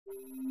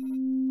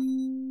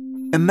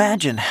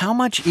Imagine how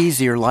much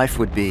easier life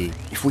would be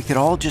if we could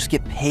all just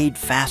get paid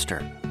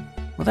faster,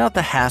 without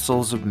the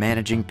hassles of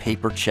managing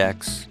paper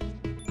checks,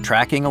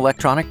 tracking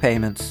electronic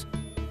payments,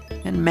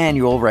 and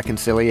manual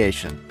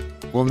reconciliation.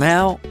 Well,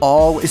 now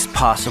all is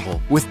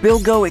possible with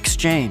BillGo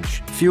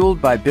Exchange,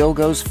 fueled by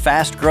BillGo's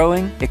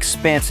fast-growing,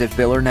 expansive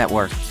biller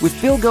network. With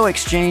BillGo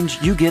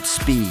Exchange, you get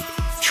speed,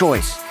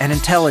 choice, and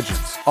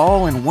intelligence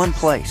all in one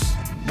place.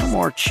 No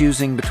more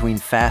choosing between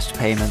fast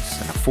payments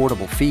and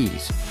affordable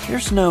fees.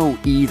 There's no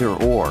either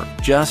or,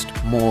 just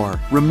more.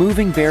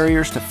 Removing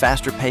barriers to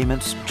faster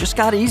payments just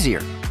got easier.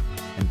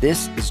 And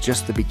this is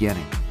just the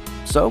beginning.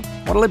 So,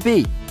 what'll it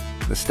be?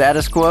 The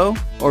status quo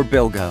or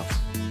BillGo?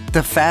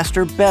 The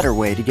faster, better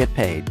way to get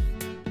paid.